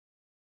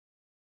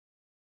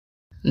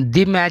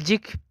দি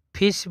magic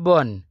fish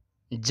বোন,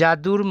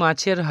 জাদুর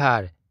মাছের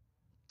হাড়,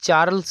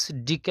 Charles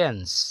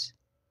Dickens.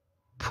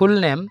 Full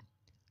name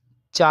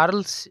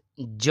Charles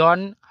জন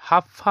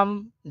হাফহাম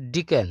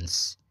ডিকেন্স।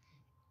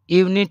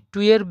 ইউনিট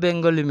 2 এর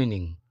বেঙ্গলি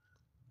মিনিং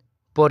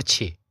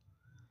পড়ছি।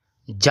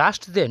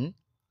 জাস্ট দেন,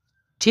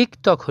 ঠিক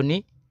তখনই,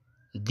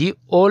 the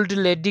old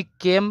lady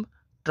came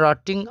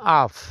ট্রটিং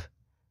up.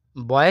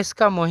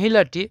 বয়স্কা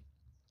মহিলাটি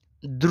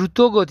দ্রুত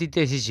গতিতে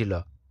এসেছিল,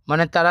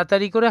 মানে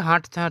তাড়াতাড়ি করে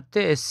হাঁটতে হাঁটতে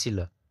এসেছিল।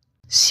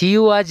 শি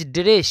ওয়াজ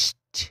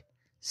ড্রেসড,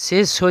 সে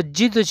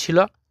সজ্জিত ছিল,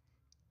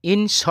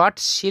 in short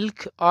silk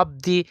of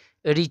the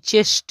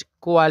richest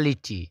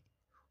quality,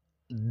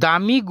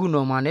 দামি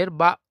গুণমানের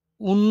বা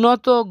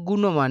উন্নত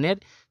গুণমানের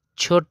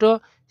ছোট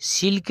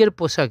সিল্কের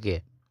পোশাকে।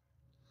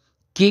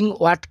 King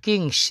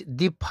ওয়াটকিংস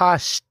the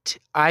first,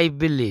 I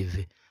believe,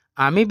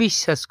 আমি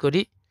বিশ্বাস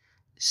করি,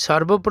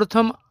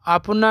 সর্বপ্রথম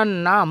আপনার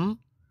নাম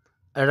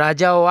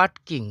রাজা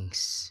ওয়াটকিংস।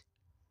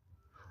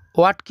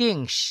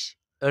 ওয়াটকিংস,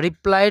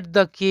 replied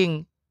the king,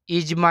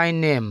 is my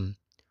name.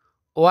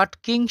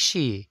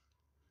 ওয়াটকিংসই,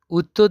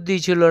 উত্তর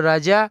দিয়েছিল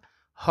রাজা,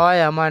 হয়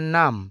আমার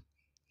নাম।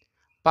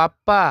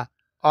 পাপ্পা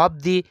of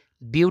the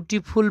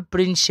beautiful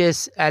princess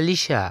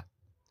Alyssa,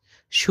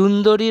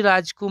 সুন্দরী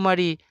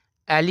রাজকুমারী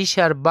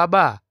অ্যালিসার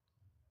বাবা।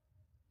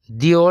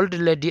 দি ওল্ড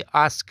লেডি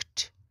আস্কড,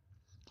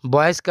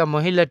 বয়স্কা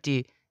মহিলাটি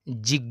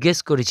জিজ্ঞেস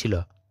করেছিল।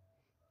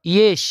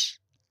 ইয়েস,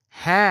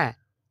 হ্যাঁ।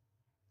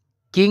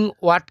 কিং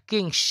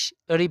ওয়াটকিংস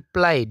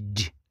রিপ্লাইড,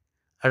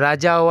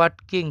 রাজা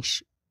ওয়াটকিংস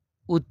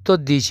উত্তর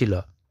দিয়েছিল।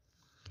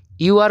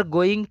 You are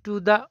going to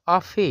the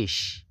office,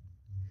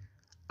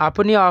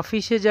 আপনি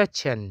অফিসে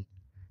যাচ্ছেন।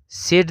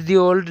 সেড দি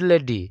ওল্ড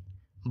লেডি,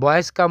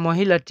 বয়স্কা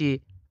মহিলাটি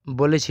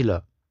বলেছিল।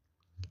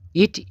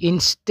 ইট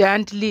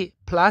instantly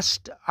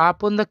ফ্লাশড up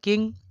on the king,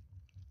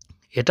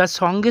 এটা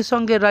সঙ্গে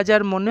সঙ্গে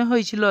রাজার মনে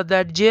হয়েছিল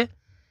দ্যাট যে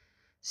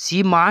C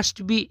must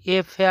B A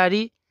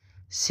fairy,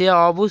 সে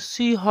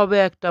অবশ্যই হবে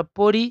একটা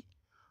পরী।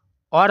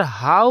 Or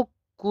how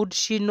could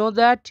she know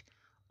that,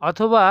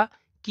 অথবা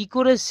কি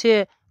করে সে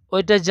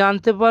ওইটা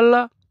জানতে পারল।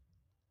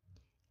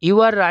 You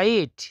R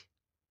right,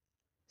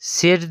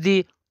 shed the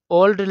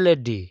old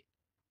lady,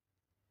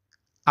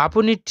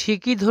 আপনি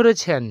ঠিকই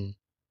ধরেছেন,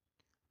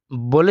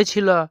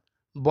 বলেছিল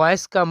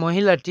বয়স্কা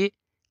মহিলাটি,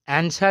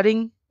 অ্যান্সারিং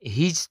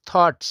হিজ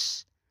থটস,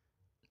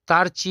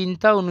 তার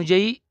চিন্তা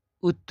অনুযায়ী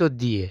উত্তর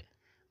দিয়ে।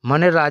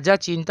 মানে রাজা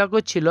চিন্তা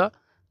করছিল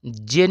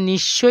যে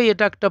নিশ্চয়ই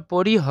এটা একটা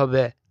পরী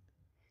হবে,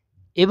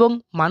 এবং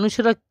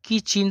মানুষেরা কি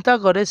চিন্তা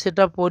করে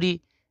সেটা পরী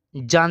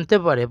জানতে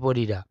পারে,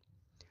 পরীরা।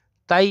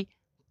 তাই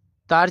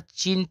তার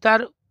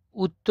চিন্তার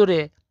উত্তরে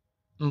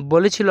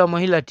বলেছিল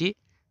মহিলাটি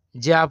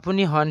যে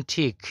আপনি হন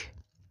ঠিক।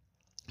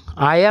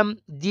 I am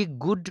the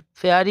good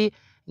fairy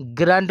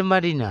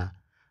গ্র্যান্ডমারিনা,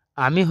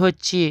 আমি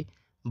হচ্ছি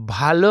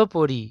ভালো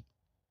পরী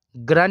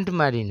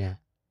গ্র্যান্ডমারিনা।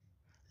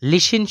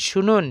 লিসেন,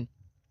 শুনুন।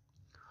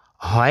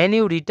 When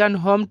you return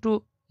home two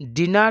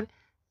dinner,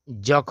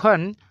 যখন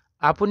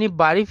আপনি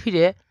বাড়ি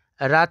ফিরে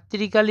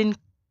রাত্রিকালীন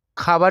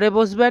খাবারে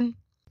বসবেন।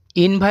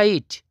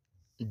 ইনভাইট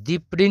দি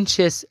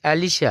প্রিন্সেস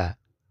অ্যালিসা,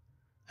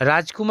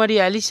 রাজকুমারী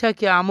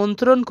অ্যালিসাকে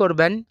আমন্ত্রণ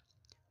করবেন।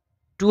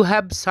 To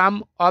have some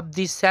of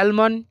the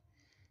salmon,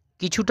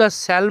 কিছুটা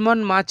স্যালমন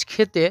মাছ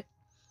খেতে।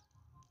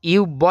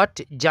 ইউ বট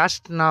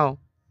জাস্ট নাও,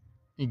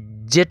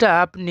 যেটা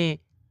আপনি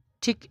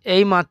ঠিক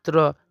এইমাত্র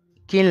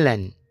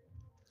কিনলেন।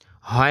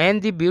 When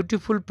the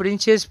beautiful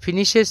princess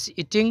finishes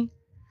eating,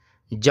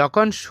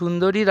 যখন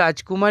সুন্দরী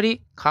রাজকুমারী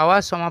খাওয়া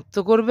সমাপ্ত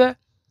করবে।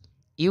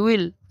 ইউ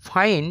উইল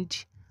ফাইন্ড,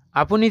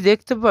 আপনি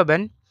দেখতে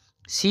পাবেন।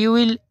 সি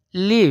উইল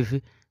লিভ,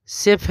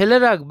 সে ফেলে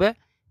রাখবে।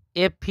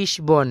 এ ফিশ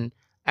বোন,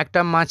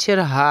 একটা মাছের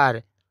হাড়।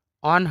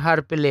 অন হার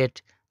প্লেট,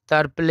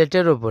 তার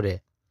প্লেটের ওপরে।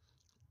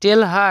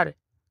 টেল হার,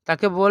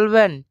 তাকে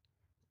বলবেন।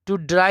 টু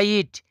ড্রাই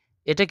ইট,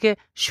 এটাকে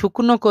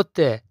শুকনো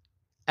করতে।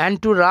 অ্যান্ড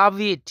টু রাব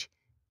ইট,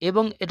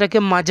 এবং এটাকে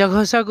মাজা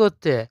ঘষা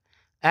করতে।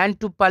 অ্যান্ড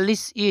টু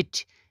পালিশ ইট,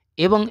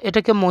 এবং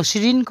এটাকে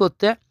মসৃণ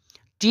করতে।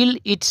 টিল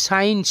ইট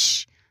শাইন্স,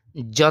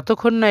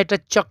 যতক্ষণ না এটা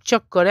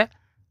চকচক করে।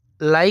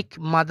 লাইক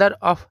মাদার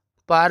অফ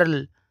পার্ল,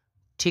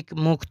 ঠিক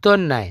মুক্তোর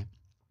ন্যায়।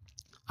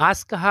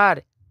 আস্ক হার,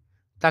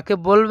 তাকে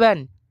বলবেন।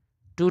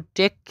 To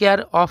take care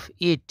of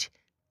it,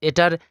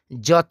 এটার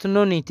যত্ন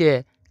নিতে।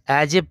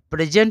 As a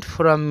present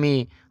form me,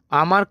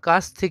 আমার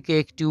কাছ থেকে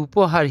একটি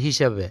উপহার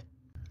হিসাবে।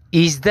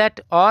 ইজ দ্যাট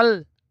অল,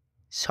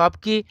 সব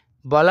কি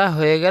বলা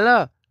হয়ে গেল?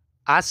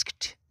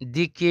 আস্কড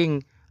দি কিং,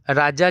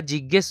 রাজা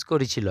জিজ্ঞেস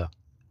করেছিল।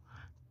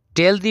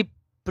 টেল দি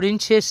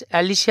প্রিন্সেস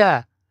অ্যালিসা,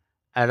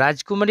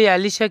 রাজকুমারী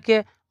অ্যালিসাকে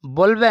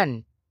বলবেন।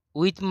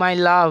 উইথ মাই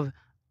লাভ,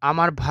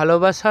 আমার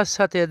ভালোবাসার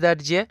সাথে, দ্যাট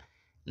যে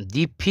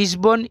দি ফিশ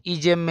বোন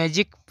ইজ এ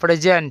ম্যাজিক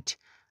প্রেজেন্ট,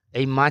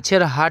 এই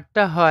মাছের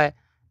হাড়টা হয়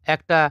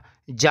একটা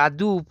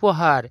জাদু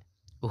উপহার।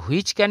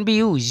 হুইচ ক্যান বি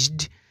ইউজড,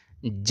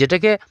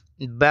 যেটাকে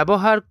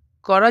ব্যবহার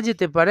করা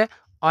যেতে পারে।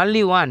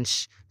 অনলি ওয়ান্স,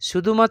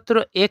 শুধুমাত্র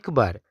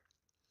একবার।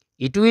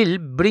 ইট উইল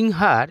ব্রিং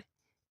হার,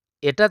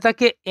 এটা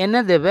তাকে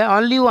এনে দেবে।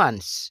 অনলি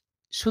ওয়ান্স,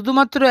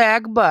 শুধুমাত্র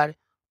একবার।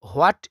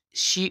 হোয়াট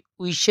শি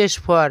উইশেস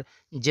ফর,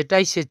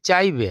 যেটাই সে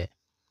চাইবে।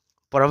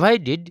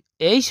 প্রভাইডেড,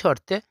 এই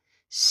শর্তে,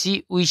 সি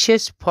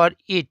উইশেস ফর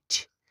ইট,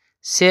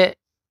 সে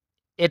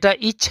এটা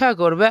ইচ্ছা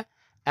করবে,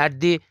 অ্যাট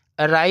দি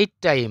রাইট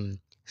টাইম,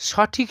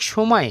 সঠিক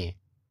সময়ে,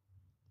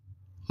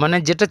 মানে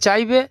যেটা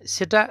চাইবে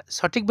সেটা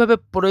সঠিকভাবে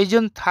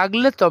প্রয়োজন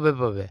থাকলে তবে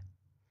পাবে।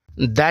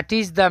 দ্যাট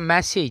ইজ দ্য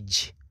মেসেজ,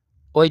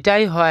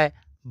 ওইটাই হয়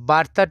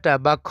বার্তাটা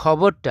বা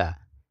খবরটা।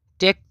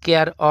 টেক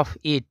কেয়ার অফ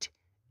ইট,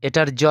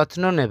 এটার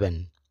যত্ন নেবেন।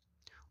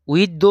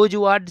 উইথ দোজ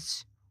ওয়ার্ডস,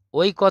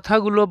 ওই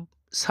কথাগুলো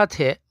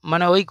সাথে,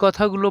 মানে ওই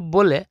কথাগুলো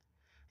বলে,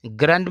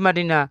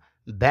 গ্র্যান্ডমারিনা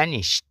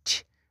ভ্যানিশড,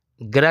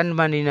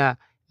 গ্র্যান্ডমারিনা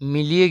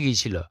মিলিয়ে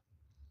গিয়েছিল।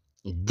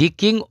 The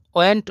king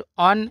went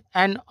on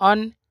and on,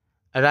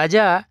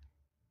 রাজা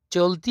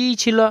চলতেই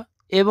ছিল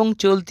এবং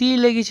চলতেই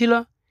লেগেছিল।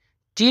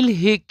 Till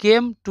he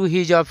came to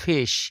his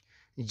office,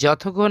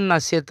 যতক্ষণ না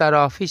সে তার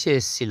অফিসে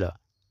এসেছিল।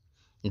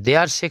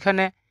 দেয়ার,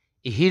 সেখানে,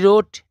 হি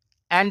রোট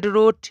অ্যান্ড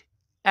রোট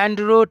অ্যান্ড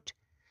রোট,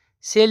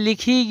 সে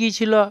লিখেই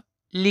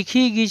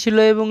গিয়েছিল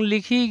এবং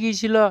লিখেই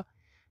গিয়েছিল।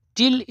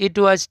 Till it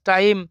was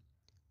time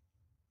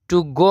to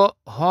go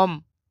home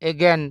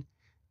again,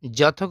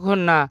 যতক্ষণ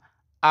না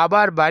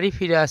আবার বাড়ি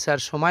ফিরে আসার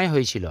সময়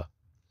হয়েছিল।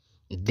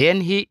 দেন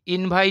he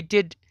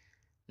invited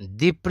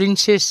the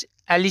princess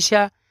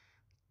Alyssa,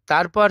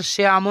 তারপর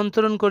সে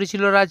আমন্ত্রণ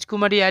করেছিল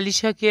রাজকুমারী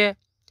অ্যালিসাকে।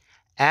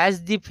 As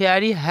the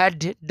fairy had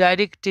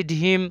directed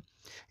হিম,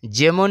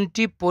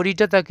 যেমনটি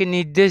পরীটা তাকে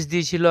নির্দেশ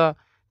দিয়েছিল।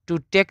 টু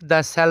টেক দ্য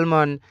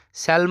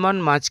স্যালমন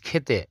মাছ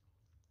খেতে।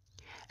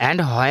 And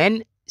when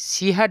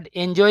she had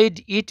enjoyed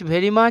it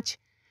very much,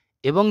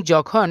 এবং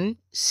যখন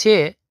সে,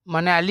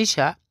 মানে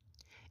অ্যালিসা,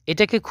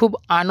 এটাকে খুব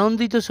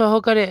আনন্দিত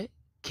সহকারে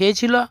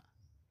খেয়েছিল,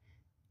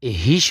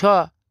 হিস,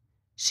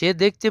 সে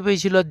দেখতে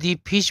পেয়েছিল দি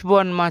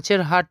ফিশবন,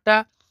 মাছের হাড়টা,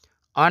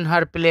 অন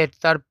হার প্লেট,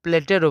 তার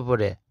প্লেটের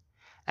ওপরে।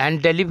 অ্যান্ড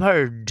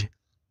ডেলিভার্ড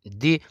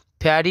দি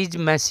ফেয়ারিজ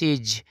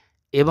মেসেজ,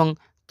 এবং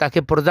তাকে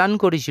প্রদান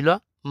করেছিল,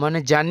 মানে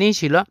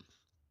জানিয়েছিল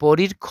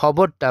পরীর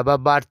খবরটা বা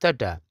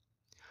বার্তাটা।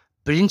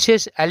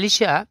 Princess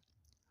Alyssa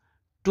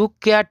took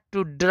care to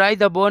dry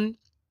the bone,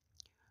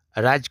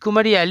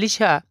 রাজকুমারী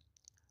অ্যালিসা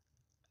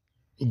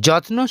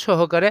যত্ন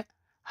সহকারে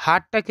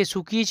হাড়টাকে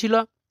শুকিয়েছিল।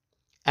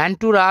 অ্যান্ড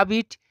টু রাব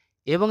ইট,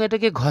 এবং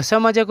এটাকে ঘষা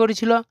মাজা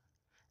করেছিল।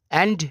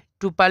 অ্যান্ড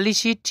টু পালিশ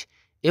ইট,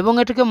 এবং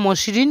এটাকে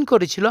মসৃণ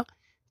করেছিল।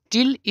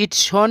 টিল ইট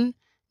শোন,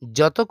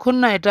 যতক্ষণ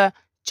না এটা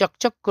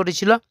চকচক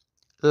করেছিল।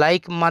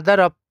 লাইক মাদার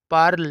অফ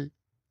পার্ল,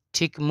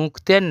 ঠিক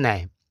মুক্তের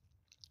ন্যায়।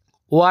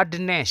 ওয়ার্ড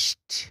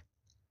নেস্ট,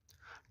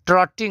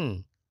 ট্রটিং,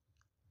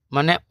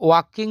 মানে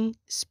ওয়াকিং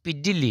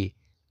স্পিডিলি,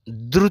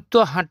 দ্রুত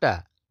হাঁটা।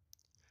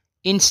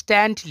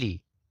 ইনস্ট্যান্টলি,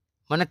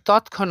 মানে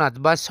তৎক্ষণাৎ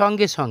বা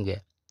সঙ্গে সঙ্গে,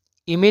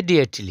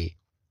 ইমিডিয়েটলি।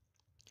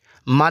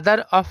 মাদার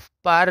অফ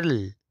পার্ল,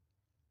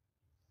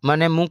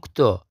 মানে মুক্ত।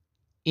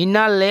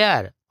 Inner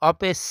layer of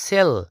A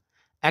sell,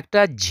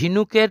 একটা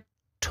ঝিনুকের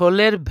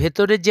ঠোলের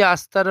ভেতরে যে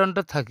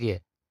আস্তরণটা থাকে,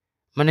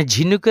 মানে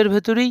ঝিনুকের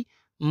ভেতরেই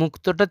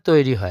মুক্তটা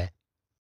তৈরি হয়।